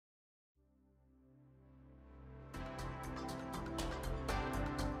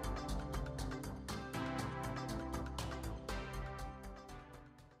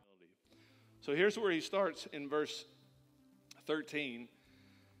So here's where he starts in verse 13.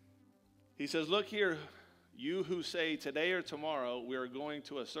 He says, look here, you who say today or tomorrow we are going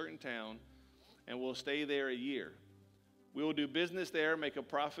to a certain town and we'll stay there a year. We will do business there, make a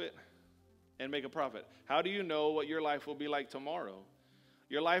profit. How do you know what your life will be like tomorrow?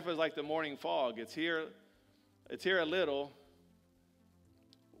 Your life is like the morning fog. It's here a little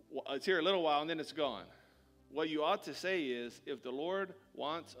while, and then it's gone. What you ought to say is, if the Lord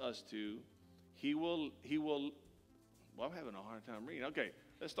wants us to, he will, well, I'm having a hard time reading. Okay,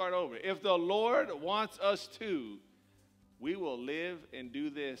 let's start over. If the Lord wants us to, we will live and do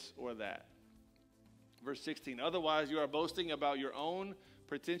this or that. Verse 16, otherwise you are boasting about your own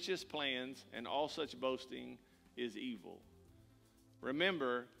pretentious plans, and all such boasting is evil.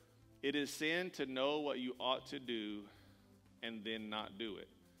 Remember, it is sin to know what you ought to do and then not do it.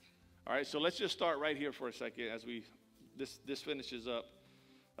 All right, so let's just start right here for a second as this finishes up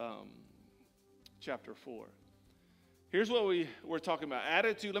chapter 4. Here's what we're talking about.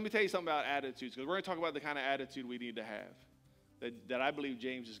 Attitude. Let me tell you something about attitudes, because we're going to talk about the kind of attitude we need to have that I believe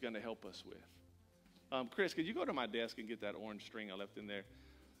James is going to help us with. Chris, could you go to my desk and get that orange string I left in there?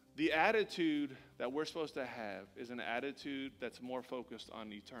 The attitude that we're supposed to have is an attitude that's more focused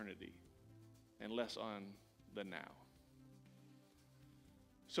on eternity and less on the now.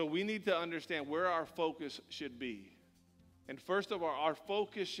 So we need to understand where our focus should be. And first of all, our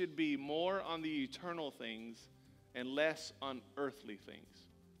focus should be more on the eternal things and less on earthly things.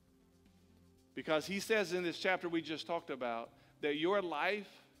 Because he says in this chapter we just talked about that your life,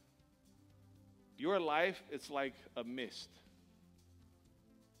 it's like a mist.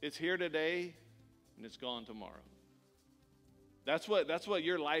 It's here today and it's gone tomorrow. That's what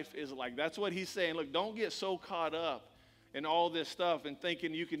your life is like. That's what he's saying. Look, don't get so caught up in all this stuff and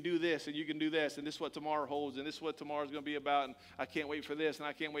thinking you can do this and you can do this and this is what tomorrow holds and this is what tomorrow's going to be about and I can't wait for this and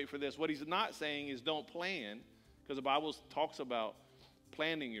I can't wait for this. What he's not saying is don't plan, because the Bible talks about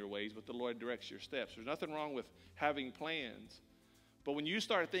planning your ways, but the Lord directs your steps. There's nothing wrong with having plans. But when you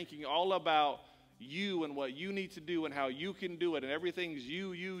start thinking all about you and what you need to do and how you can do it and everything's you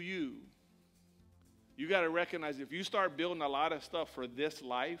got to recognize if you start building a lot of stuff for this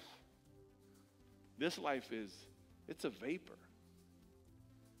life it's a vapor.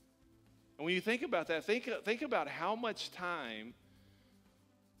 And when you think about that, think about how much time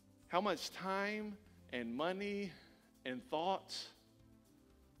and money and thoughts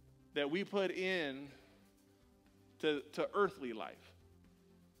that we put in to earthly life.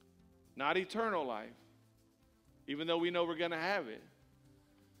 Not eternal life, even though we know we're going to have it.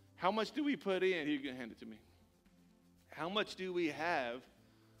 How much do we put in? Here, you can hand it to me. How much do we have?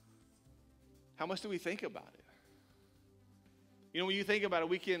 How much do we think about it? You know, when you think about it,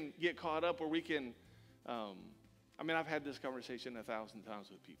 we can get caught up or we can, I've had this conversation 1,000 times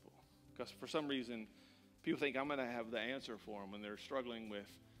with people. Because for some reason, people think I'm going to have the answer for them when they're struggling with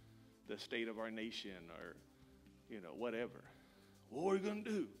the state of our nation or, whatever. What are we going to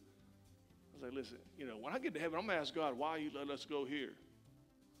do? I was like, listen, when I get to heaven, I'm going to ask God, why you let us go here?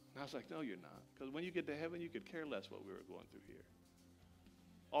 And I was like, no, you're not. Because when you get to heaven, you could care less what we were going through here.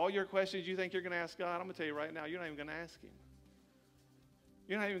 All your questions you think you're going to ask God, I'm going to tell you right now, you're not even going to ask him.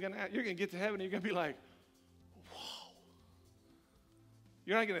 You're not even going to ask. You're going to get to heaven and you're going to be like, whoa.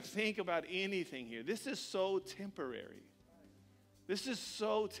 You're not going to think about anything here. This is so temporary. This is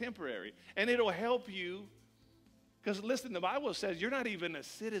so temporary. And it'll help you. Because listen, the Bible says you're not even a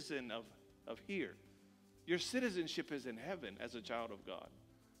citizen of here. Your citizenship is in heaven as a child of God.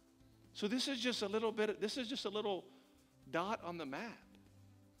 So this is just a little dot on the map.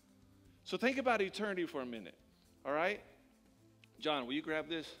 So think about eternity for a minute. All right? John, will you grab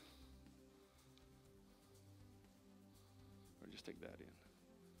this? Or just take that in.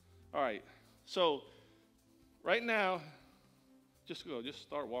 All right. So right now, just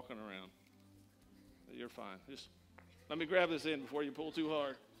start walking around. You're fine. Just let me grab this in before you pull too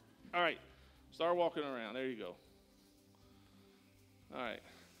hard. All right. Start walking around. There you go. All right.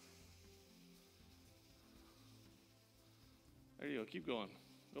 There you go. Keep going.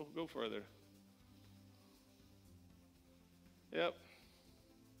 Go further. Yep.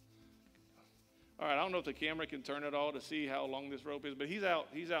 All right. I don't know if the camera can turn it all to see how long this rope is, but he's out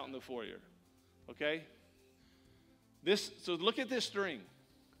in the foyer. Okay? So look at this string.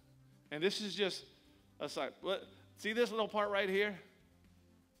 And this is just a side. See this little part right here?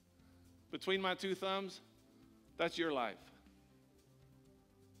 Between my two thumbs? That's your life.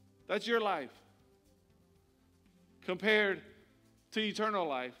 That's your life. Compared to eternal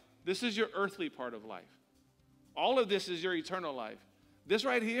life, this is your earthly part of life. All of this is your eternal life. This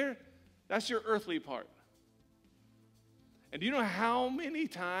right here, that's your earthly part. And do you know how many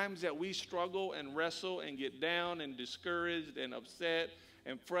times that we struggle and wrestle and get down and discouraged and upset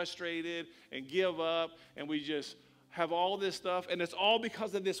and frustrated and give up, and we just have all this stuff, and it's all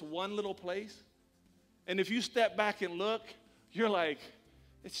because of this one little place? And if you step back and look, you're like,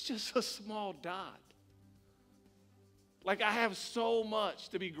 it's just a small dot. Like, I have so much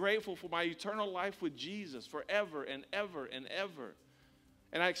to be grateful for my eternal life with Jesus forever and ever and ever.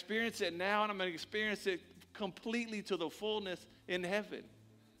 And I experience it now, and I'm going to experience it completely to the fullness in heaven,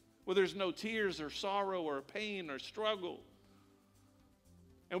 where there's no tears or sorrow or pain or struggle.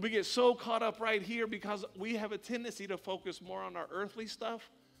 And we get so caught up right here because we have a tendency to focus more on our earthly stuff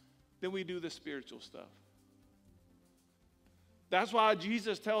than we do the spiritual stuff. That's why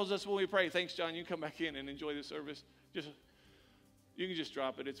Jesus tells us when we pray, thanks, John, you can come back in and enjoy the service. You can just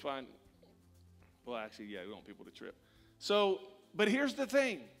drop it, it's fine. Well, actually, yeah, we want people to trip. So, but here's the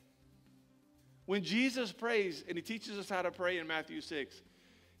thing. When Jesus prays, and he teaches us how to pray in Matthew 6,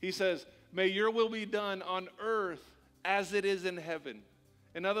 he says, may your will be done on earth as it is in heaven.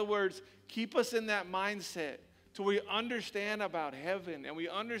 In other words, keep us in that mindset till we understand about heaven and we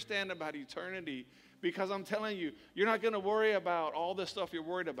understand about eternity. Because I'm telling you, you're not going to worry about all the stuff you're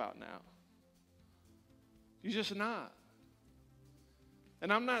worried about now. You're just not.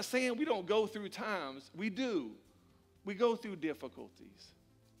 And I'm not saying we don't go through times. We do. We go through difficulties.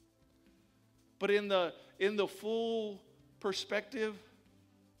 But in the full perspective,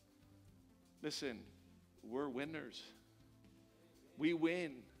 listen, we're winners. We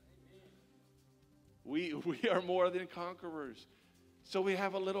win. We are more than conquerors. So we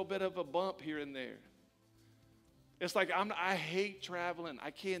have a little bit of a bump here and there. It's like I hate traveling.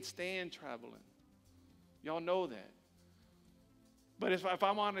 I can't stand traveling. Y'all know that. But if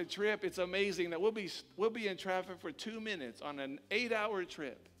I'm on a trip, it's amazing that we'll be in traffic for 2 minutes on an 8-hour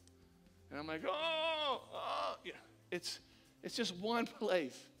trip. And I'm like, yeah. It's just one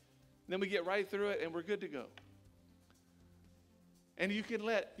place. And then we get right through it and we're good to go. And you can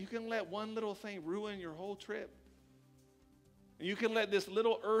let one little thing ruin your whole trip. And you can let this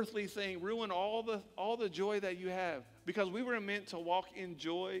little earthly thing ruin all the joy that you have. Because we were meant to walk in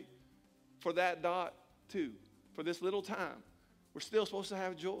joy for that dot too. For this little time. We're still supposed to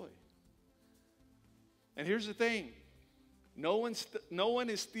have joy. And here's the thing. No one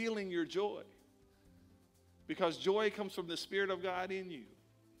is stealing your joy. Because joy comes from the Spirit of God in you.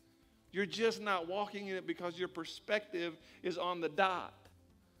 You're just not walking in it because your perspective is on the dot.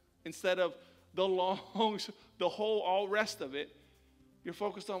 Instead of all rest of it, you're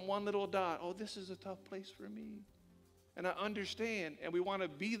focused on one little dot. Oh, this is a tough place for me. And I understand, and we want to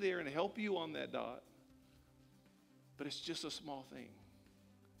be there and help you on that dot. But it's just a small thing.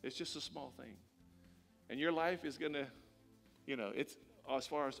 It's just a small thing. And your life is going to, it's as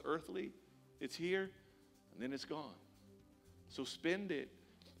far as earthly, it's here, and then it's gone. So spend it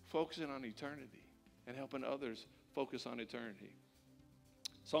focusing on eternity and helping others focus on eternity.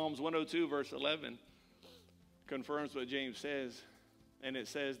 Psalms 102, verse 11, confirms what James says. And it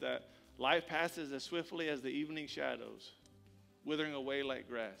says that life passes as swiftly as the evening shadows, withering away like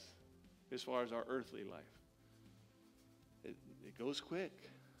grass, as far as our earthly life. It goes quick.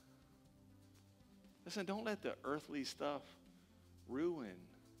 Listen, don't let the earthly stuff ruin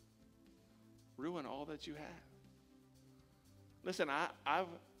all that you have. Listen,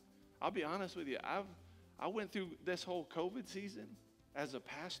 I'll be honest with you. I went through this whole COVID season as a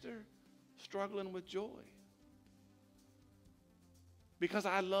pastor struggling with joy. Because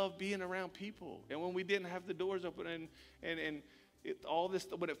I love being around people. And when we didn't have the doors open and all this,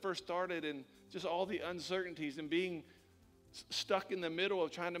 when it first started, and just all the uncertainties and being stuck in the middle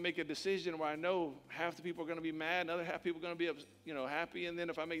of trying to make a decision where I know half the people are going to be mad and other half people are going to be happy. And then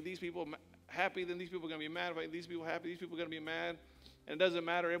if I make these people happy, then these people are going to be mad. If I make these people happy, these people are going to be mad. And it doesn't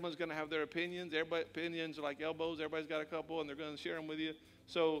matter. Everyone's going to have their opinions. Everybody's opinions are like elbows. Everybody's got a couple, and they're going to share them with you.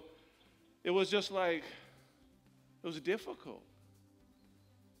 So it was just like, it was difficult.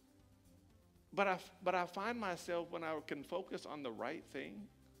 But I find myself, when I can focus on the right thing,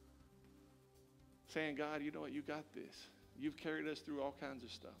 saying, God, you know what? You got this. You've carried us through all kinds of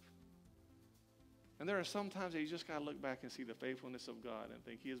stuff. And there are some times that you just got to look back and see the faithfulness of God and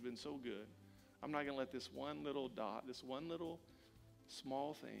think he has been so good. I'm not going to let this one little dot, this one little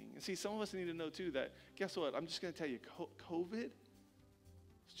small thing. And see, some of us need to know too that, guess what? I'm just going to tell you, COVID,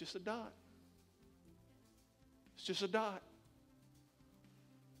 it's just a dot. It's just a dot.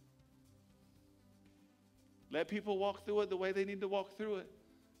 Let people walk through it the way they need to walk through it.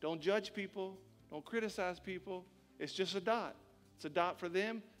 Don't judge people. Don't criticize people. It's just a dot. It's a dot for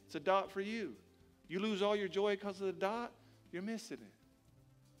them. It's a dot for you. You lose all your joy because of the dot, you're missing it.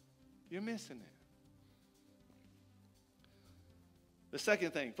 You're missing it. The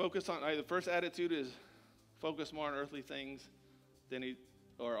second thing, focus on, the first attitude is focus more on earthly things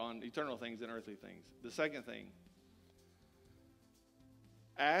or on eternal things than earthly things. The second thing,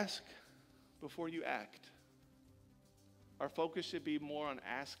 ask before you act. Our focus should be more on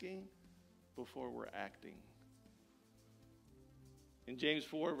asking before we're acting. In James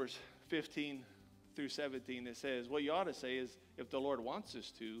 4, verse 15 through 17, it says, what you ought to say is, if the Lord wants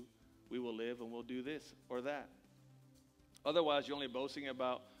us to, we will live and we'll do this or that. Otherwise, you're only boasting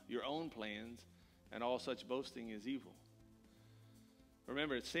about your own plans, and all such boasting is evil.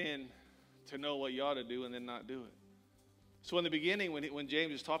 Remember, it's sin to know what you ought to do and then not do it. So in the beginning, when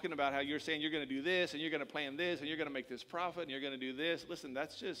James is talking about how you're saying you're going to do this, and you're going to plan this, and you're going to make this profit, and you're going to do this, listen,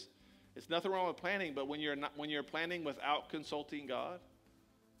 that's just, it's nothing wrong with planning, but when you're planning without consulting God,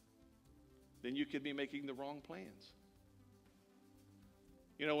 then you could be making the wrong plans.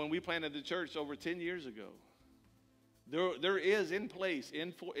 You know, when we planted the church over 10 years ago, there is in place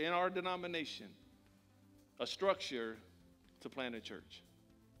in our denomination a structure to plant a church.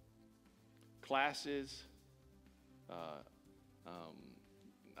 Classes, I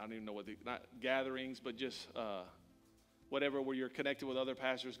don't even know not gatherings, but just whatever, where you're connected with other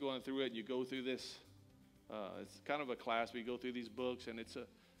pastors going through it, and you go through this. It's kind of a class. We go through these books, and it's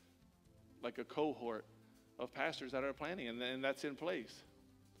like a cohort of pastors that are planning, and that's in place.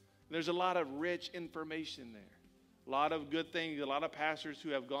 And there's a lot of rich information there. A lot of good things, a lot of pastors who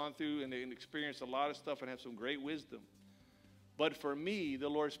have gone through and experienced a lot of stuff and have some great wisdom. But for me, the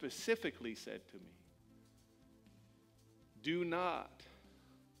Lord specifically said to me, do not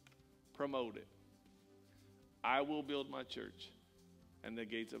promote it. I will build my church, and the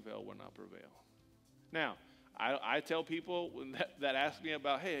gates of hell will not prevail. Now, I tell people that ask me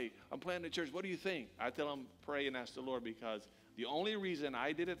about, hey, I'm planting a church, what do you think? I tell them, pray and ask the Lord, because the only reason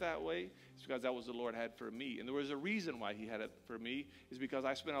I did it that way is because that was the Lord had for me. And there was a reason why he had it for me, is because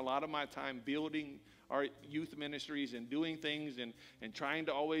I spent a lot of my time building our youth ministries and doing things and trying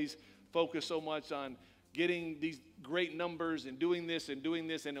to always focus so much on getting these great numbers and doing this,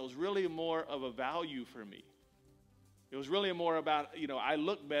 and it was really more of a value for me. It was really more about, I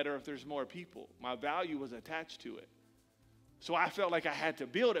look better if there's more people. My value was attached to it. So I felt like I had to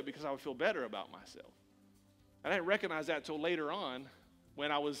build it because I would feel better about myself. I didn't recognize that till later on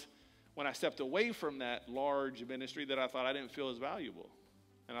when I stepped away from that large ministry, that I thought I didn't feel as valuable.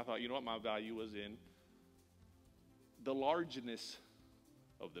 And I thought, you know what, my value was in the largeness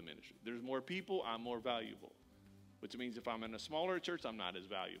of the ministry. There's more people, I'm more valuable. Which means if I'm in a smaller church, I'm not as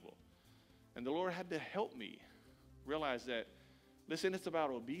valuable. And the Lord had to help me realize that, listen, it's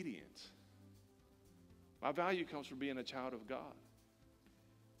about obedience. My value comes from being a child of God.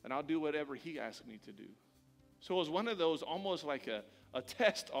 And I'll do whatever he asks me to do. So it was one of those, almost like a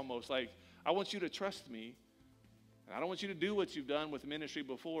test, almost like, I want you to trust me. And I don't want you to do what you've done with ministry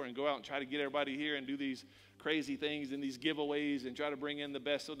before and go out and try to get everybody here and do these crazy things and these giveaways and try to bring in the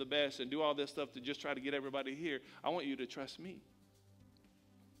best of the best and do all this stuff to just try to get everybody here. I want you to trust me.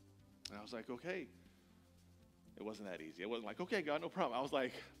 And I was like, okay. It wasn't that easy. It wasn't like, okay, God, no problem. I was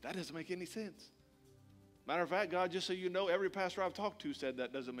like, that doesn't make any sense. Matter of fact, God, just so you know, every pastor I've talked to said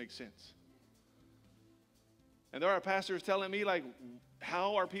that doesn't make sense. And there are pastors telling me, like,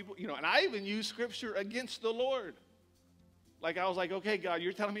 how are people, and I even use scripture against the Lord. Like, I was like, okay, God,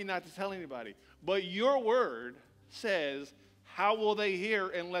 you're telling me not to tell anybody. But your word says, how will they hear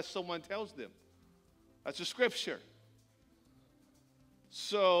unless someone tells them? That's a scripture.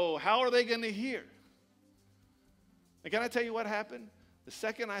 So how are they going to hear? And can I tell you what happened? The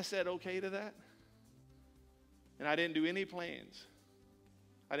second I said okay to that, and I didn't do any plans.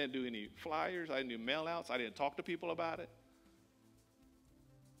 I didn't do any flyers. I didn't do mail outs. I didn't talk to people about it.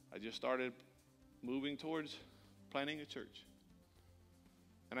 I just started moving towards planning a church.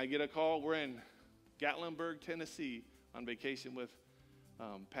 And I get a call. We're in Gatlinburg, Tennessee on vacation with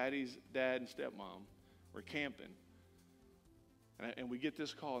Patty's dad and stepmom. We're camping. And we get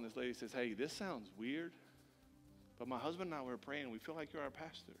this call, and this lady says, hey, this sounds weird, but my husband and I were praying, and we feel like you're our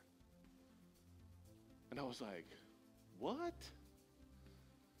pastor. And I was like, what?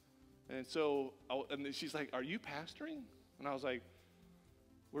 And so, and then she's like, are you pastoring? And I was like,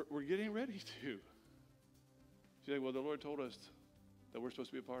 we're getting ready to. She's like, well, the Lord told us that we're supposed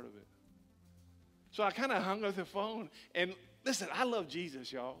to be a part of it. So I kind of hung up the phone. And listen, I love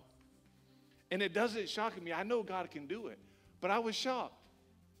Jesus, y'all. And it doesn't shock me. I know God can do it. But I was shocked.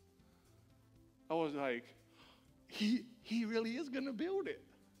 I was like, he really is going to build it.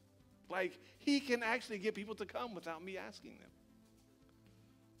 Like, he can actually get people to come without me asking them.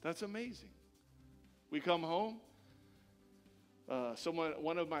 That's amazing. We come home.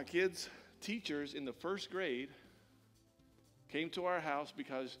 One of my kids' teachers in the first grade came to our house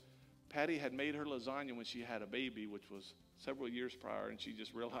because Patty had made her lasagna when she had a baby, which was several years prior, and she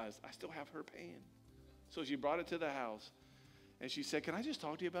just realized, I still have her pan. So she brought it to the house, and she said, can I just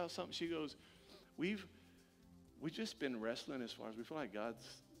talk to you about something? She goes, we've just been wrestling as far as we feel like God's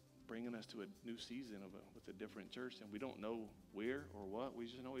bringing us to a new season with a different church, and we don't know where or what. We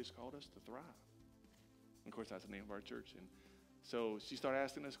just know He's called us to thrive. And of course, that's the name of our church. And so she started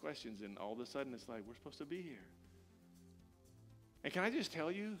asking us questions, and all of a sudden, it's like, we're supposed to be here. And can I just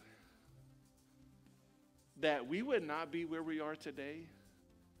tell you that we would not be where we are today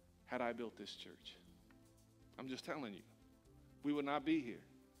had I built this church? I'm just telling you. We would not be here.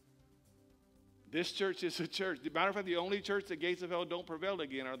 This church is a church. As a matter of fact, the only church the gates of hell don't prevail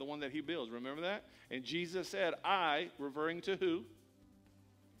again are the one that He builds. Remember that? And Jesus said, I, referring to who?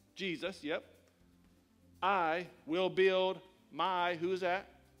 Jesus, yep. I will build my, who's that?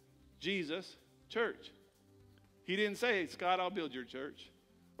 Jesus, church. He didn't say, Scott, I'll build your church.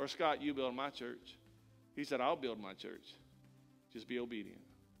 Or Scott, you build my church. He said, I'll build my church. Just be obedient.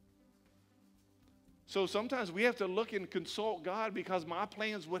 So sometimes we have to look and consult God, because my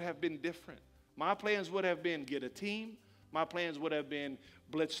plans would have been different. My plans would have been get a team. My plans would have been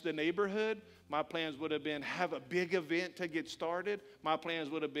blitz the neighborhood. My plans would have been have a big event to get started. My plans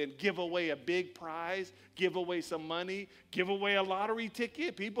would have been give away a big prize, give away some money, give away a lottery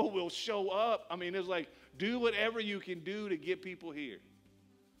ticket. People will show up. I mean, it's like, do whatever you can do to get people here.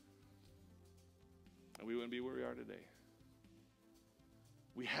 And we wouldn't be where we are today.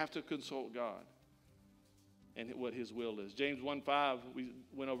 We have to consult God and what His will is. James 1:5, we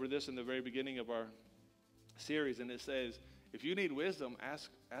went over this in the very beginning of our series, and it says, if you need wisdom, ask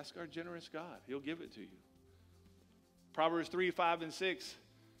our generous God. He'll give it to you. Proverbs 3:5 and 6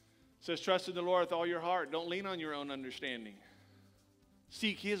 says, trust in the Lord with all your heart. Don't lean on your own understanding.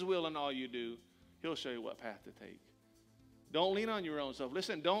 Seek His will in all you do. He'll show you what path to take. Don't lean on your own self.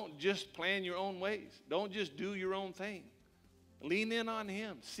 Listen, don't just plan your own ways. Don't just do your own thing. Lean in on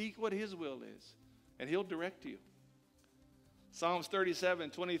Him. Seek what His will is, and He'll direct you. Psalms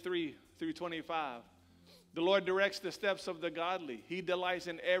 37:23 through 25. The Lord directs the steps of the godly. He delights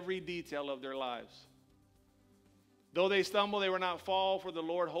in every detail of their lives. Though they stumble, they will not fall, for the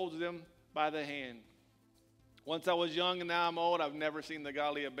Lord holds them by the hand. Once I was young and now I'm old, I've never seen the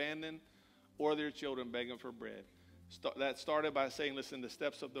godly abandoned or their children begging for bread. That started by saying, listen, the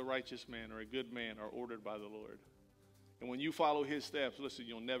steps of the righteous man or a good man are ordered by the Lord. And when you follow His steps, listen,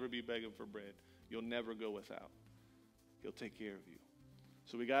 you'll never be begging for bread. You'll never go without. He'll take care of you.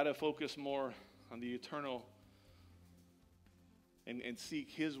 So we got to focus more on the eternal and seek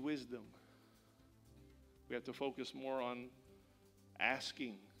His wisdom. We have to focus more on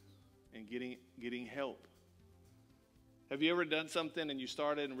asking and getting help. Have you ever done something and you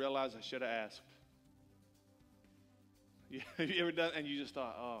started and realized I should have asked? Have you ever done and you just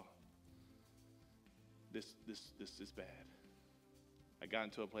thought, oh, this is bad. I got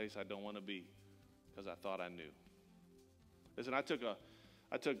into a place I don't want to be because I thought I knew. Listen, I took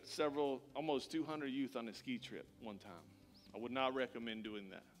several, almost 200 youth on a ski trip one time. I would not recommend doing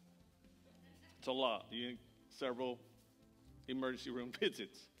that. It's a lot. You need several emergency room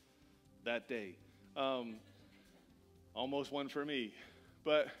visits that day. Almost one for me.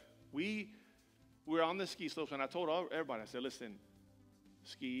 But we were on the ski slopes, and I told everybody, I said, listen,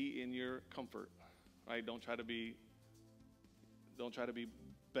 ski in your comfort, right? Don't try to be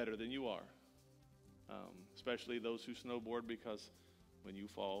better than you are. Especially those who snowboard, because when you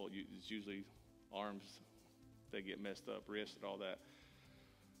fall, it's usually arms that get messed up, wrists and all that.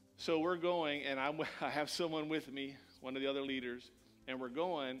 So we're going, and I have someone with me, one of the other leaders, and we're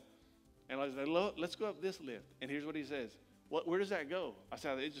going, and I was like, let's go up this lift. And here's what he says. Where does that go? I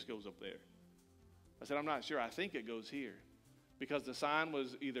said, it just goes up there. I said, I'm not sure. I think it goes here. Because the sign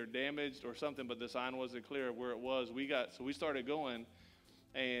was either damaged or something, but the sign wasn't clear of where it was. So we started going,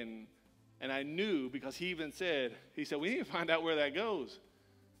 and I knew, because he even said, we need to find out where that goes.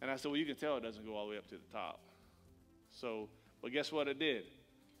 And I said, well, you can tell it doesn't go all the way up to the top. So, but guess what it did?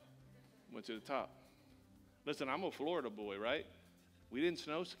 Went to the top. Listen, I'm a Florida boy, right? We didn't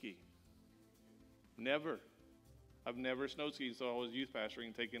snow ski. Never. I've never snow skied, so I was youth pastoring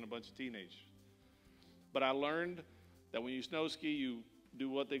and taking a bunch of teenagers. But I learned that when you snow ski, you do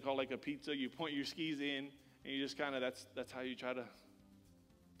what they call like a pizza. You point your skis in, and you just kind of, that's how you try to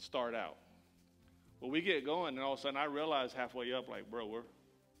start out. Well, we get going, and all of a sudden I realize halfway up, like, bro,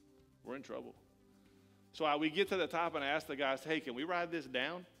 we're in trouble. So we get to the top, and I ask the guys, hey, can we ride this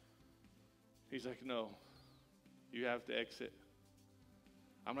down? He's like, no, you have to exit.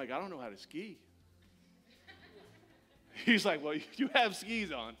 I'm like, I don't know how to ski. He's like, well, you have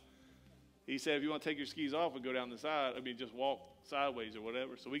skis on. he said, if you want to take your skis off and go down the side, just walk sideways or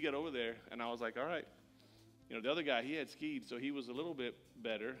whatever. So we get over there, and I was like, all right. The other guy, he had skied, so he was a little bit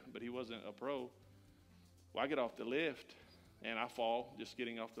better, but he wasn't a pro. Well, I get off the lift, and I fall just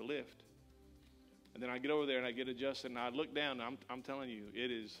getting off the lift. And then I get over there, and I get adjusted, and I look down, and I'm telling you,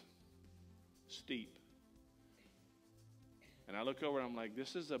 it is steep. And I look over, and I'm like,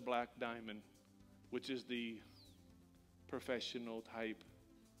 this is a black diamond, which is the professional type.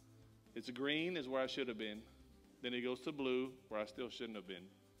 It's green is where I should have been. Then it goes to blue, where I still shouldn't have been.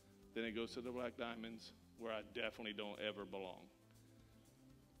 Then it goes to the black diamonds, where I definitely don't ever belong.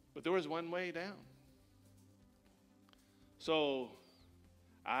 But there was one way down. So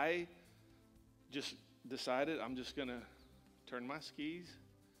I just decided I'm just going to turn my skis,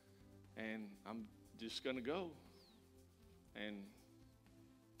 and I'm just going to go and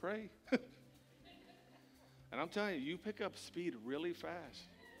pray. And I'm telling you, you pick up speed really fast.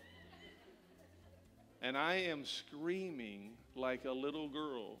 And I am screaming like a little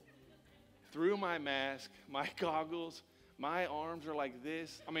girl through my mask, my goggles, my arms are like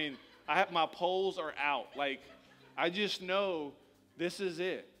this. My poles are out. Like, I just know this is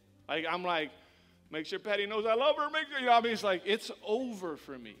it. Like, I'm like, make sure Patty knows I love her. Make sure, it's like, it's over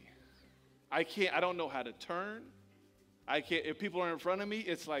for me. I don't know how to turn. If people are in front of me,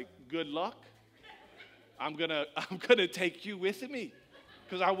 it's like, good luck. I'm gonna take you with me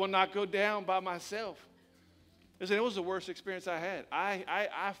because I will not go down by myself. Listen, it was the worst experience I had.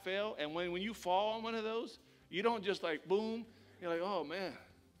 I fell, and when you fall on one of those, you don't just like, boom. You're like, oh, man.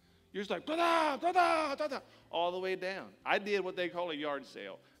 You're just like, da-da, da-da, da-da, all the way down. I did what they call a yard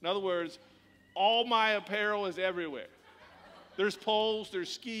sale. In other words, all my apparel is everywhere. There's poles,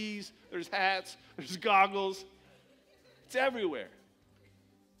 there's skis, there's hats, there's goggles. It's everywhere.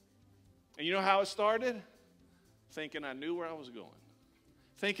 And you know how it started? Thinking I knew where I was going.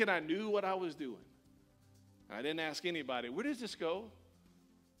 Thinking I knew what I was doing. I didn't ask anybody, where does this go?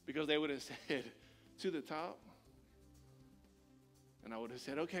 Because they would have said, to the top. And I would have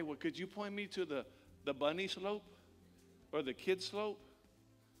said, okay, well, could you point me to the bunny slope or the kid slope?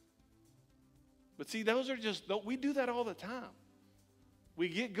 But see, we do that all the time. We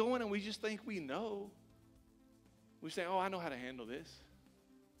get going and we just think we know. We say, oh, I know how to handle this.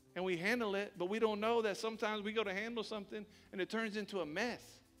 And we handle it, but we don't know that sometimes we go to handle something and it turns into a mess.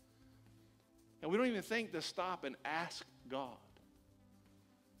 And we don't even think to stop and ask God.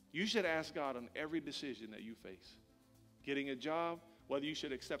 You should ask God on every decision that you face. Getting a job, whether you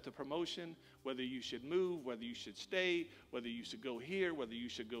should accept a promotion, whether you should move, whether you should stay, whether you should go here, whether you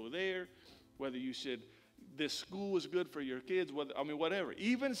should go there, whether you should, this school is good for your kids, whatever.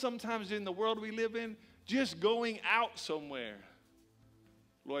 Even sometimes in the world we live in, just going out somewhere.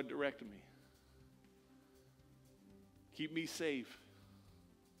 Lord, direct me. Keep me safe.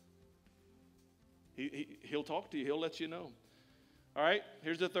 He'll talk to you. He'll let you know. All right,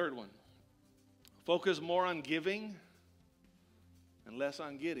 here's the third one. Focus more on giving and less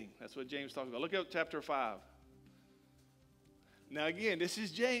on getting. That's what James talks about. Look at chapter 5. Now again, this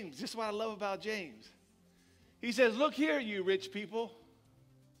is James. This is what I love about James. He says, look here, you rich people.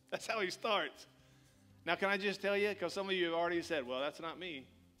 That's how he starts. Now, can I just tell you, because some of you have already said, well, that's not me.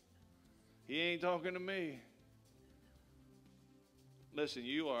 He ain't talking to me. Listen,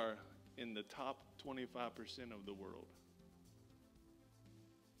 you are in the top 25% of the world.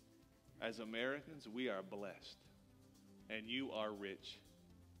 As Americans, we are blessed. And you are rich.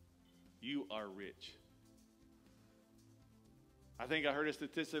 You are rich. I think I heard a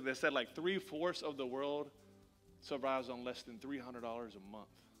statistic that said like 3/4 of the world survives on less than $300 a month.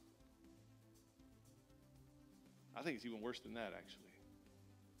 I think it's even worse than that, actually,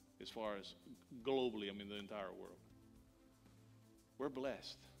 as far as globally, the entire world. We're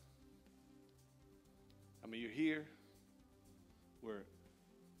blessed. You're here. We're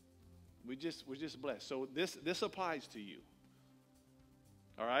just blessed. So this applies to you.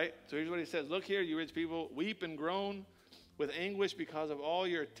 All right? So here's what he says. Look here, you rich people, weep and groan with anguish because of all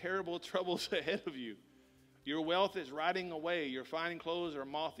your terrible troubles ahead of you. Your wealth is rotting away. Your fine clothes are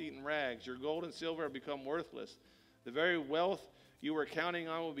moth-eaten rags. Your gold and silver have become worthless. The very wealth you were counting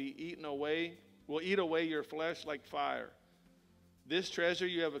on will eat away your flesh like fire. This treasure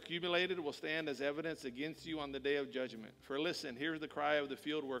you have accumulated will stand as evidence against you on the day of judgment. For listen, here's the cry of the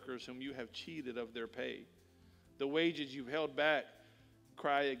field workers whom you have cheated of their pay. The wages you've held back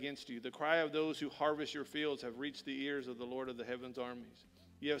cry against you. The cry of those who harvest your fields have reached the ears of the Lord of the heaven's armies.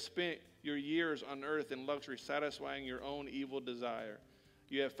 You have spent your years on earth in luxury, satisfying your own evil desire.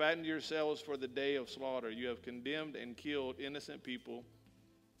 You have fattened yourselves for the day of slaughter. You have condemned and killed innocent people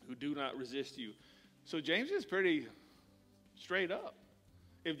who do not resist you. So James is pretty straight up.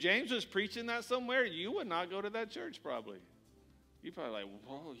 If James was preaching that somewhere, you would not go to that church probably. You'd probably like,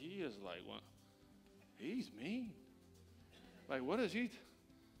 whoa, he is like, what? He's mean. Like, what is he?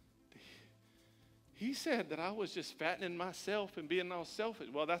 He said that I was just fattening myself and being all selfish.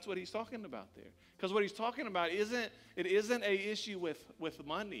 Well, that's what he's talking about there. Because what he's talking about isn't an issue with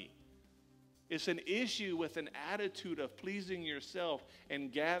money. It's an issue with an attitude of pleasing yourself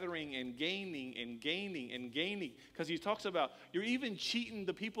and gathering and gaining and gaining and gaining. Because he talks about you're even cheating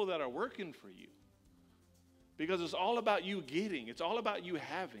the people that are working for you. Because it's all about you getting. It's all about you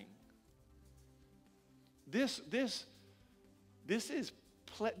having. This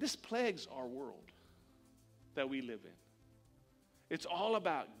plagues our world that we live in. It's all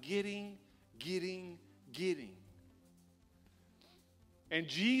about getting, getting, getting. And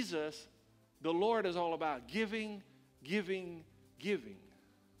Jesus, the Lord, is all about giving, giving, giving.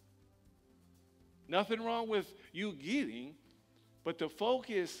 Nothing wrong with you getting, but the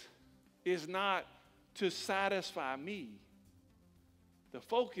focus is not to satisfy me. The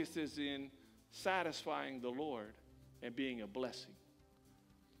focus is in satisfying the Lord and being a blessing.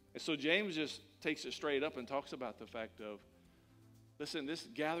 And so James just takes it straight up and talks about the fact of, listen, this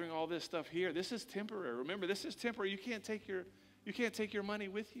gathering all this stuff here, this is temporary. Remember, this is temporary. You can't take your money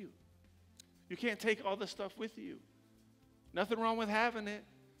with you. You can't take all this stuff with you. Nothing wrong with having it.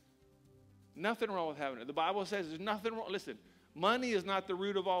 Nothing wrong with having it. The Bible says there's nothing wrong. Listen, money is not the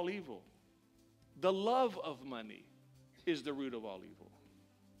root of all evil. The love of money is the root of all evil.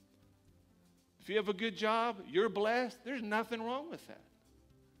 If you have a good job, you're blessed, there's nothing wrong with that.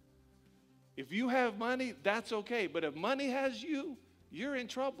 If you have money, that's okay. But if money has you, you're in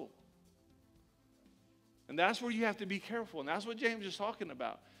trouble. And that's where you have to be careful. And that's what James is talking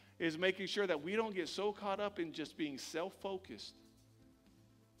about, is making sure that we don't get so caught up in just being self-focused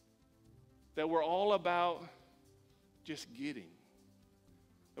that we're all about just getting.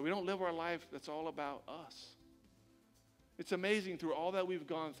 That we don't live our life that's all about us. It's amazing through all that we've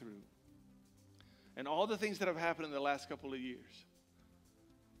gone through and all the things that have happened in the last couple of years,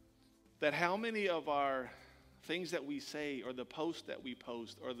 that how many of our things that we say or the posts that we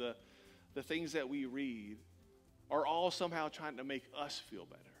post or the things that we read are all somehow trying to make us feel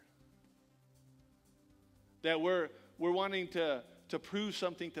better. That we're wanting to prove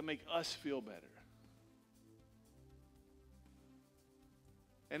something to make us feel better.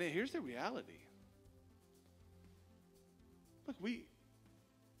 And then here's the reality. Look,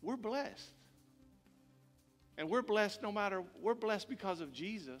 we're blessed. And we're blessed we're blessed because of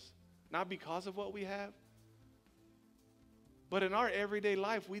Jesus. Not because of what we have. But in our everyday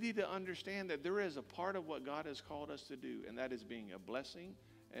life, we need to understand that there is a part of what God has called us to do, and that is being a blessing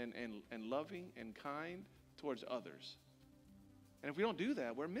and loving and kind towards others. And if we don't do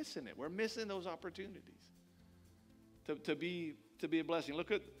that, we're missing it. We're missing those opportunities to be a blessing.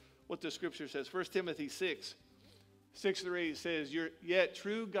 Look at what the scripture says. 1 Timothy 6:6-8 says, yet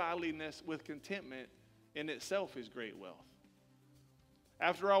true godliness with contentment in itself is great wealth.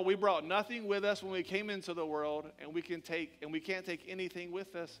 After all, we brought nothing with us when we came into the world, and we can't take anything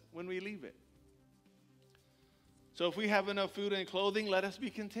with us when we leave it. So if we have enough food and clothing, let us be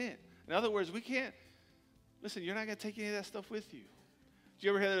content. In other words, listen, you're not going to take any of that stuff with you. Did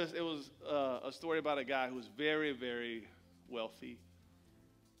you ever hear this? It was a story about a guy who was very, very wealthy,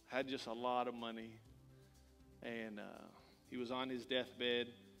 had just a lot of money, and he was on his deathbed,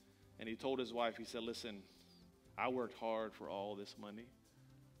 and he told his wife, he said, listen, I worked hard for all this money,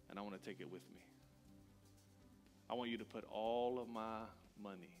 and I want to take it with me. I want you to put all of my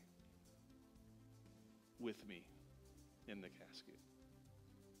money with me in the casket.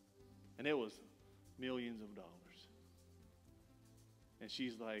 And it was millions of dollars. And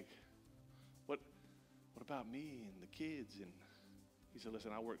she's like, what about me and the kids? And he said,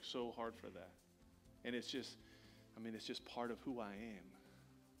 listen, I worked so hard for that. And it's just part of who I am.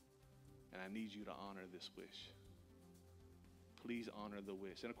 And I need you to honor this wish. Please honor the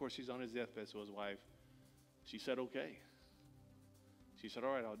wish. And of course, he's on his deathbed, so his wife, she said, okay. She said,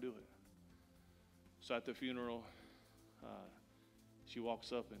 all right, I'll do it. So at the funeral, she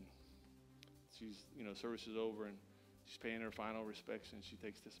walks up and she's, service is over and she's paying her final respects, and she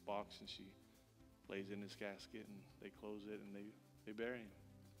takes this box and she lays in his casket, and they close it and they bury him.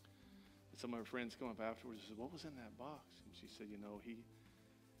 And some of her friends come up afterwards and said, what was in that box? And she said,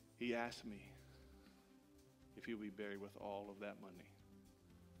 he asked me if he would be buried with all of that money.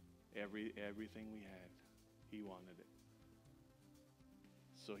 Everything we had, he wanted it.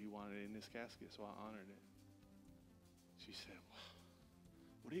 So he wanted it in his casket, so I honored it. She said, well,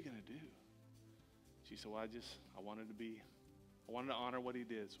 what are you going to do? She said, well, I wanted to honor what he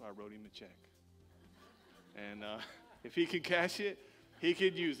did, so I wrote him a check. And if he could cash it, he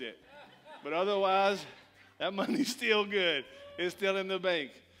could use it. But otherwise, that money's still good. It's still in the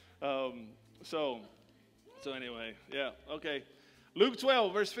bank. So anyway, yeah, okay. Luke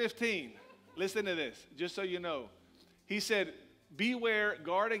 12, verse 15. Listen to this, just so you know. He said, beware,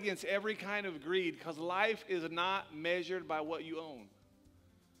 guard against every kind of greed, because life is not measured by what you own.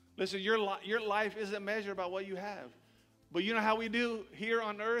 Listen, your life isn't measured by what you have. But you know how we do here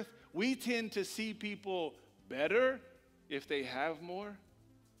on earth? We tend to see people better if they have more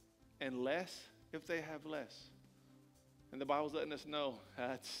and less if they have less. And the Bible's letting us know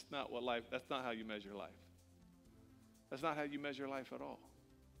that's not how you measure life. That's not how you measure life at all.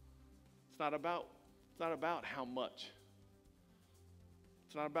 It's not about how much.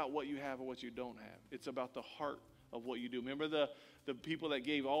 It's not about what you have or what you don't have. It's about the heart of what you do. Remember the people that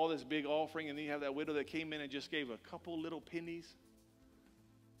gave all this big offering, and then you have that widow that came in and just gave a couple little pennies?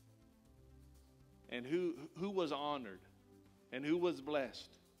 And who was honored? And who was blessed?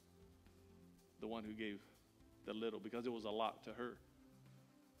 The one who gave the little, because it was a lot to her.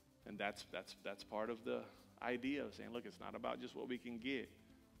 And that's part of the idea of saying, look, it's not about just what we can get.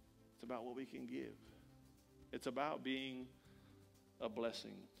 It's about what we can give. It's about being a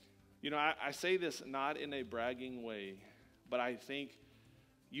blessing. You know, I say this not in a bragging way, but I think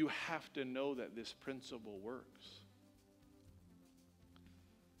you have to know that this principle works.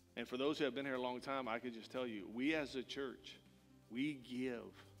 And for those who have been here a long time, I could just tell you, we as a church, we give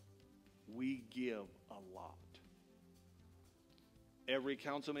a lot. Every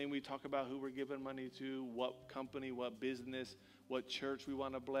council meeting we talk about who we're giving money to, what company, what business, what church we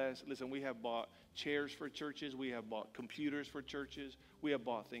want to bless. Listen, we have bought chairs for churches. We have bought computers for churches. We have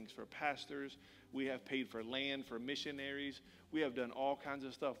bought things for pastors. We have paid for land for missionaries. We have done all kinds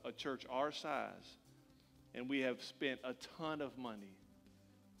of stuff. A church our size, and we have spent a ton of money.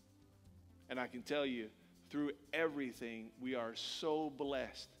 And I can tell you, through everything, we are so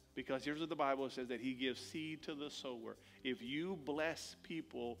blessed. Because here's what the Bible says, that he gives seed to the sower. If you bless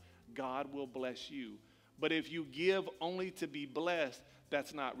people, God will bless you. But if you give only to be blessed,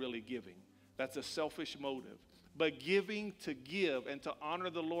 that's not really giving. That's a selfish motive. But giving to give and to honor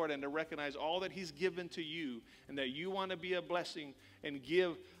the Lord and to recognize all that he's given to you, and that you want to be a blessing and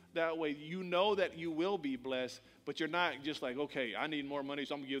give that way, you know that you will be blessed, but you're not just like, okay, I need more money,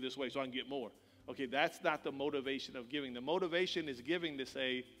 so I'm going to give this way so I can get more. Okay, that's not the motivation of giving. The motivation is giving to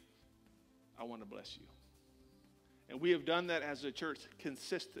say, I want to bless you. And we have done that as a church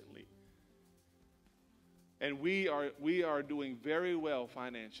consistently. And we are doing very well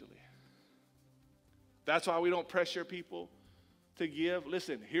financially. That's why we don't pressure people to give.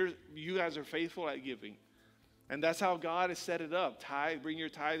 Listen, you guys are faithful at giving. And that's how God has set it up. Tithe, bring your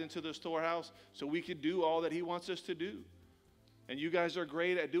tithe into the storehouse so we can do all that he wants us to do. And you guys are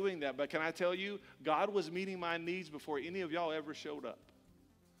great at doing that. But can I tell you, God was meeting my needs before any of y'all ever showed up.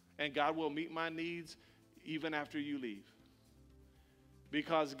 And God will meet my needs even after you leave.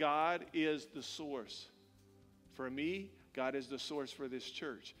 Because God is the source. For me, God is the source for this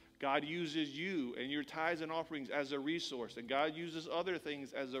church. God uses you and your tithes and offerings as a resource. And God uses other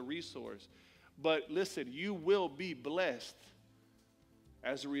things as a resource. But listen, you will be blessed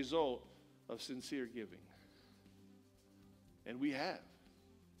as a result of sincere giving. And we have.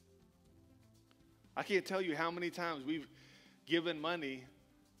 I can't tell you how many times we've given money,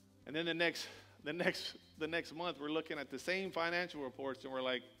 and then the next month we're looking at the same financial reports and we're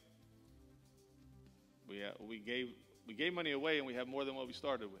like, we gave money away and we have more than what we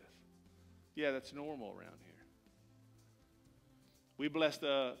started with. Yeah, that's normal around here. We blessed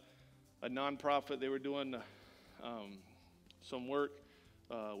a nonprofit. They were doing some work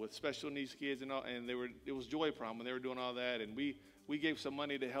with special needs kids and all, and it was Joy Prom, and they were doing all that, and we gave some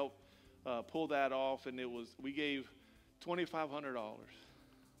money to help pull that off, and we gave $2,500.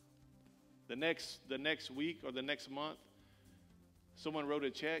 The next week or the next month, someone wrote a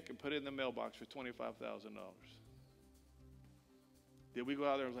check and put it in the mailbox for $25,000. Did we go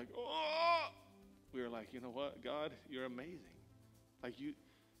out there and was like, oh? We were like, you know what, God, you're amazing. Like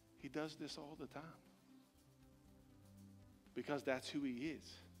he does this all the time. Because that's who he is.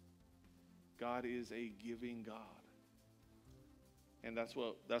 God is a giving God. And that's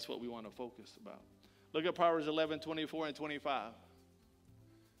what we want to focus about. Look at Proverbs 11:24 and 25.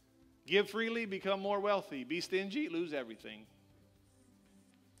 Give freely, become more wealthy. Be stingy, lose everything.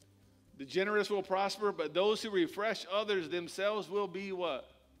 The generous will prosper, but those who refresh others themselves will be what?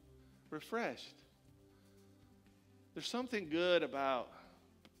 Refreshed. There's something good about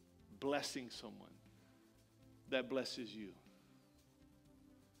blessing someone that blesses you.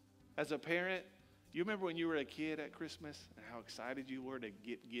 As a parent, you remember when you were a kid at Christmas and how excited you were to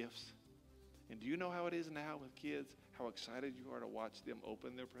get gifts? And do you know how it is now with kids? How excited you are to watch them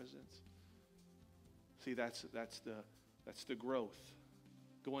open their presents? See, that's the growth.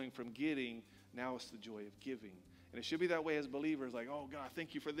 Going from getting, now it's the joy of giving. And it should be that way as believers, like, oh, God,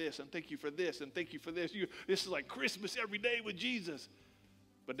 thank you for this, and thank you for this, and thank you for this. This is like Christmas every day with Jesus.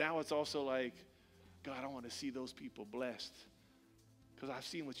 But now it's also like, God, I want to see those people blessed because I've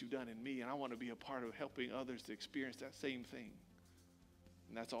seen what you've done in me, and I want to be a part of helping others to experience that same thing.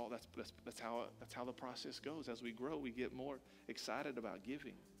 And that's all. That's how the process goes. As we grow, we get more excited about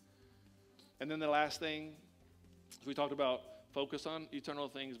giving. And then the last thing, we talked about focus on eternal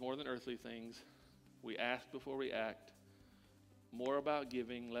things more than earthly things. We ask before we act. More about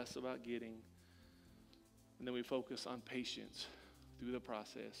giving, less about getting. And then we focus on patience through the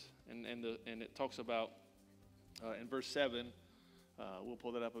process. And it talks about, in verse 7, we'll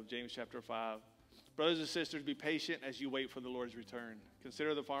pull that up, of James chapter 5. Brothers and sisters, be patient as you wait for the Lord's return.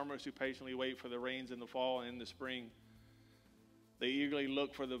 Consider the farmers who patiently wait for the rains in the fall and in the spring. They eagerly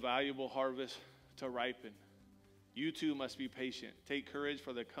look for the valuable harvest to ripen. You too must be patient. Take courage,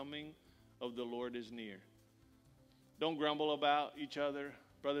 for the coming of the Lord is near. Don't grumble about each other,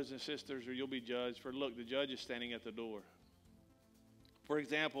 brothers and sisters, or you'll be judged. For look, the judge is standing at the door. For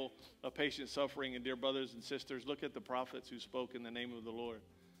example, of patient suffering, and dear brothers and sisters, look at the prophets who spoke in the name of the Lord.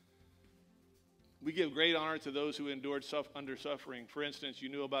 We give great honor to those who endured under suffering. For instance, you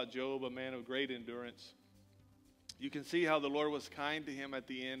knew about Job, a man of great endurance. You can see how the Lord was kind to him at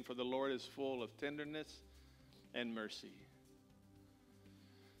the end, for the Lord is full of tenderness and mercy.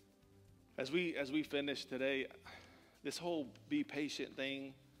 As we finish today, this whole be patient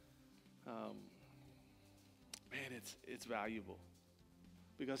thing, man, it's valuable.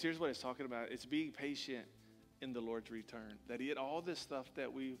 Because here's what it's talking about. It's being patient in the Lord's return. That all this stuff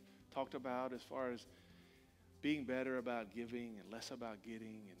that we've talked about as far as being better about giving and less about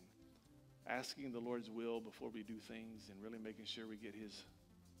getting, and asking the Lord's will before we do things, and really making sure we get his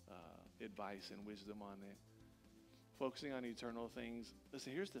advice and wisdom on it. Focusing on eternal things.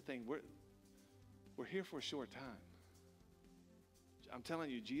 Listen, here's the thing. We're here for a short time. I'm telling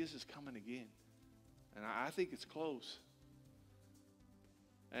you, Jesus is coming again. And I think it's close.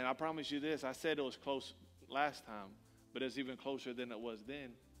 And I promise you this, I said it was close last time, but it's even closer than it was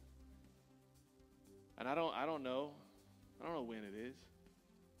then. And I don't know when it is,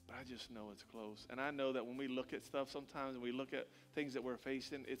 but I just know it's close. And I know that when we look at stuff sometimes, and we look at things that we're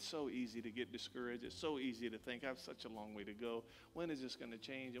facing, it's so easy to get discouraged. It's so easy to think, I have such a long way to go. When is this going to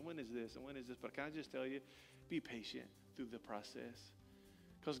change? And when is this? And when is this? But can I just tell you, be patient through the process.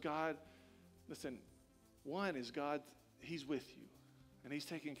 Because God, listen, one is God, he's with you. And he's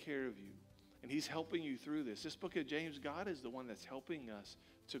taking care of you. And he's helping you through this. This book of James, God is the one that's helping us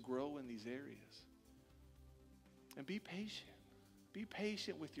to grow in these areas. And be patient. Be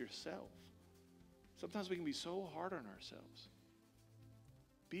patient with yourself. Sometimes we can be so hard on ourselves.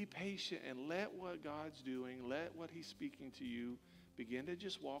 Be patient and let what God's doing, let what he's speaking to you, begin to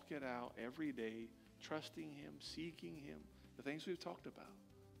just walk it out every day, trusting him, seeking him, the things we've talked about.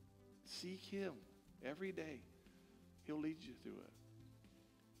 Seek him every day. He'll lead you through it.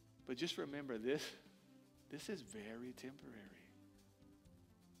 But just remember this is very temporary.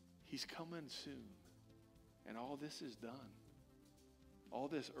 He's coming soon. And all this is done. All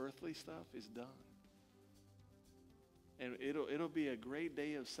this earthly stuff is done. And it'll be a great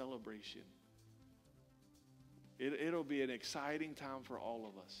day of celebration. It'll be an exciting time for all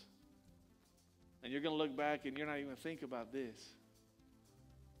of us. And you're going to look back and you're not even going to think about this.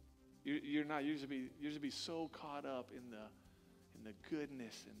 You're to be so caught up in the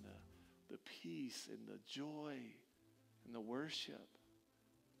goodness and the peace and the joy and the worship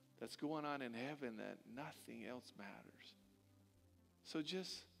that's going on in heaven that nothing else matters. So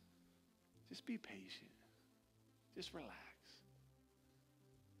just be patient. Just relax.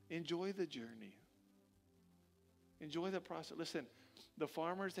 Enjoy the journey. Enjoy the process. Listen, the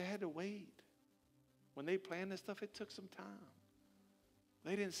farmers, they had to wait. When they planned this stuff, it took some time.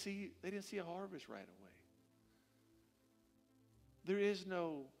 They didn't see a harvest right away. There is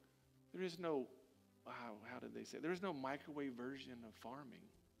no, how did they say? There is no microwave version of farming.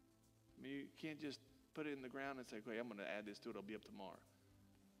 I mean, you can't just put it in the ground and say, okay, I'm going to add this to it, it'll be up tomorrow.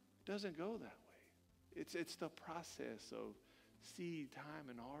 It doesn't go that way. It's the process of seed, time,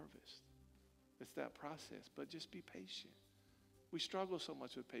 and harvest. It's that process, but just be patient. We struggle so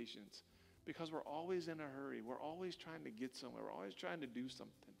much with patience because we're always in a hurry. We're always trying to get somewhere. We're always trying to do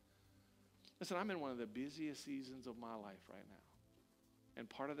something. Listen, I'm in one of the busiest seasons of my life right now. And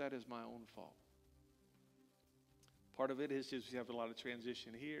part of that is my own fault. Part of it is just we have a lot of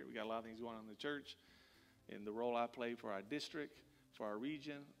transition here. We got a lot of things going on in the church and the role I play for our district. for our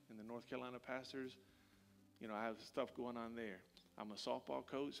region and the North Carolina pastors. I have stuff going on there. I'm a softball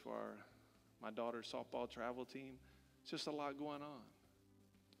coach for my daughter's softball travel team. It's just a lot going on.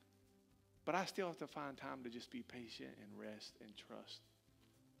 But I still have to find time to just be patient and rest and trust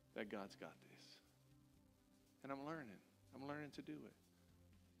that God's got this. And I'm learning. I'm learning to do it.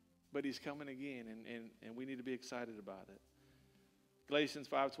 But he's coming again, and we need to be excited about it. Galatians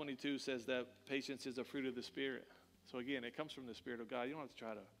 5:22 says that patience is a fruit of the Spirit. So again, it comes from the Spirit of God. You don't have to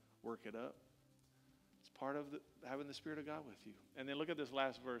try to work it up. It's part of having the Spirit of God with you. And then look at this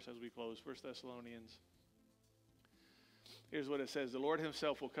last verse as we close, 1 Thessalonians. Here's what it says. The Lord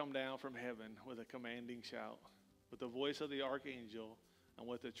himself will come down from heaven with a commanding shout, with the voice of the archangel, and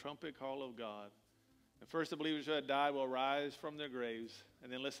with the trumpet call of God. And first the believers who had died will rise from their graves.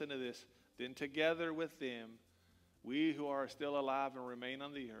 And then listen to this. Then together with them, we who are still alive and remain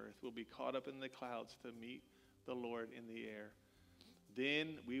on the earth will be caught up in the clouds to meet the Lord in the air.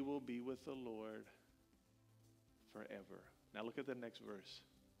 Then we will be with the Lord forever. Now look at the next verse.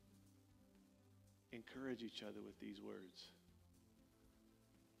 Encourage each other with these words.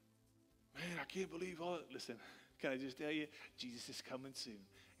 Man, I can't believe all it. Listen, can I just tell you, Jesus is coming soon.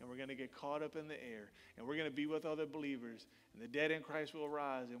 And we're going to get caught up in the air. And we're going to be with other believers. And the dead in Christ will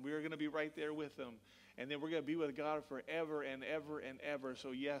rise. And we're going to be right there with them. And then we're going to be with God forever and ever and ever.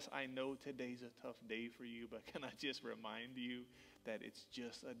 So yes, I know today's a tough day for you. But can I just remind you that it's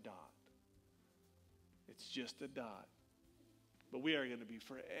just a dot. It's just a dot. But we are going to be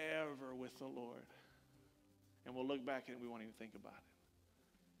forever with the Lord. And we'll look back and we won't even think about it.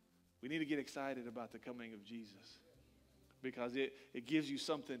 We need to get excited about the coming of Jesus, because it gives you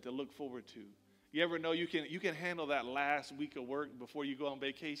something to look forward to. You ever know you can handle that last week of work before you go on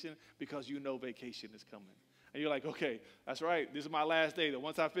vacation, because you know vacation is coming. And you're like, okay, that's right. This is my last day. That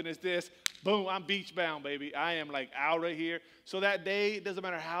once I finish this, boom, I'm beach bound, baby. I am like out right here. So that day, it doesn't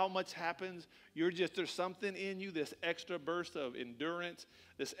matter how much happens. There's something in you, this extra burst of endurance,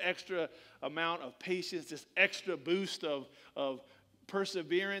 this extra amount of patience, this extra boost of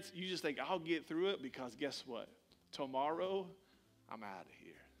perseverance. You just think, I'll get through it, because guess what? Tomorrow, I'm out of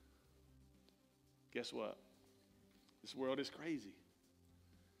here. Guess what? This world is crazy.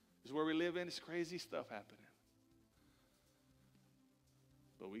 This is where we live in. It's crazy stuff happening.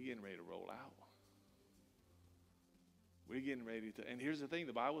 But we're getting ready to roll out. We're getting ready to. And here's the thing.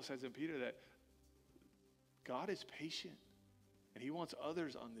 The Bible says in Peter that God is patient. And he wants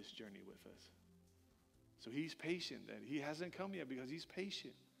others on this journey with us. So he's patient. And he hasn't come yet because he's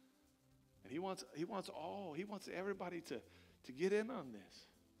patient. And he wants everybody to get in on this.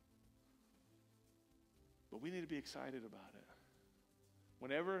 But we need to be excited about it.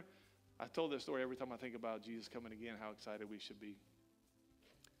 Whenever, I told this story every time I think about Jesus coming again, how excited we should be.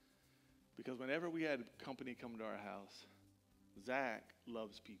 Because whenever we had company come to our house, Zach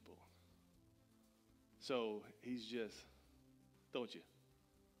loves people. So he's just, don't you?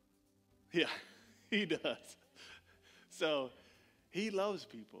 Yeah, he does. So he loves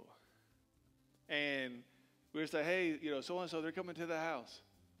people. And we would say, hey, so-and-so, they're coming to the house.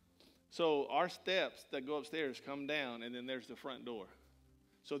 So our steps that go upstairs come down, and then there's the front door.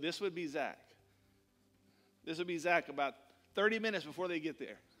 So this would be Zach. This would be Zach about 30 minutes before they get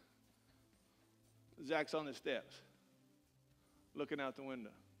there. Zach's on the steps, looking out the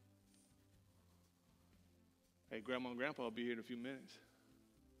window. Hey, Grandma and Grandpa will be here in a few minutes.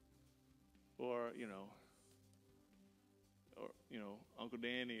 Or, Uncle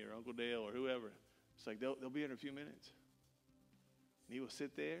Danny or Uncle Dale or whoever. It's like they'll be here in a few minutes. And he will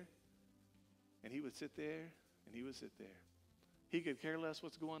sit there, and he would sit there, and he would sit there. He could care less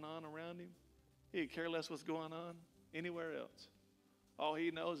what's going on around him. He could care less what's going on anywhere else. All he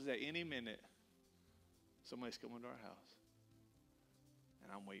knows is that any minute, somebody's coming to our house.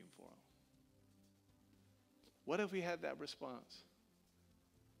 And I'm waiting for them. What if we had that response?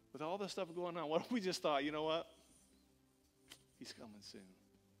 With all the stuff going on, what if we just thought, you know what? He's coming soon.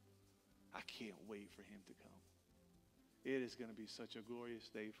 I can't wait for him to come. It is going to be such a glorious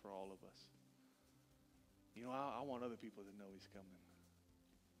day for all of us. I want other people to know he's coming.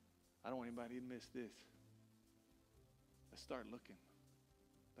 I don't want anybody to miss this. Let's start looking.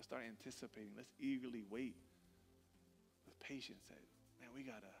 Let's start anticipating. Let's eagerly wait with patience. That, man, we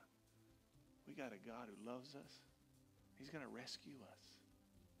got a God who loves us. He's going to rescue us.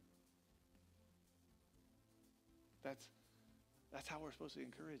 That's how we're supposed to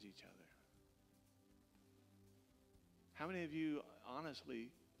encourage each other. How many of you,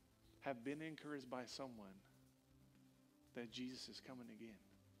 honestly, have been encouraged by someone that Jesus is coming again?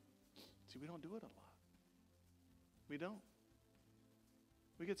 See, we don't do it a lot. We don't.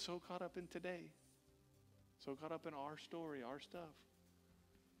 We get so caught up in today. So caught up in our story, our stuff.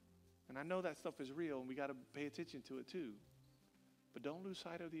 And I know that stuff is real, and we got to pay attention to it too. But don't lose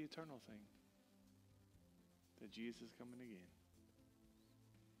sight of the eternal thing. That Jesus is coming again.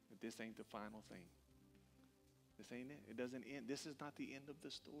 That this ain't the final thing. This ain't it. It doesn't end. This is not the end of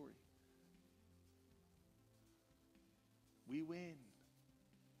the story. We win.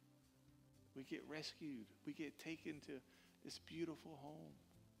 We get rescued. We get taken to this beautiful home.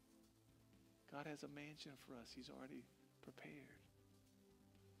 God has a mansion for us. He's already prepared.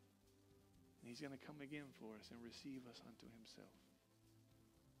 And he's going to come again for us and receive us unto himself.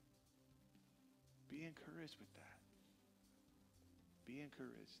 Be encouraged with that. Be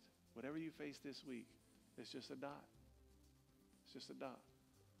encouraged. Whatever you face this week, it's just a dot. It's just a dot.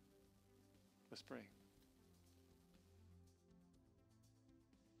 Let's pray.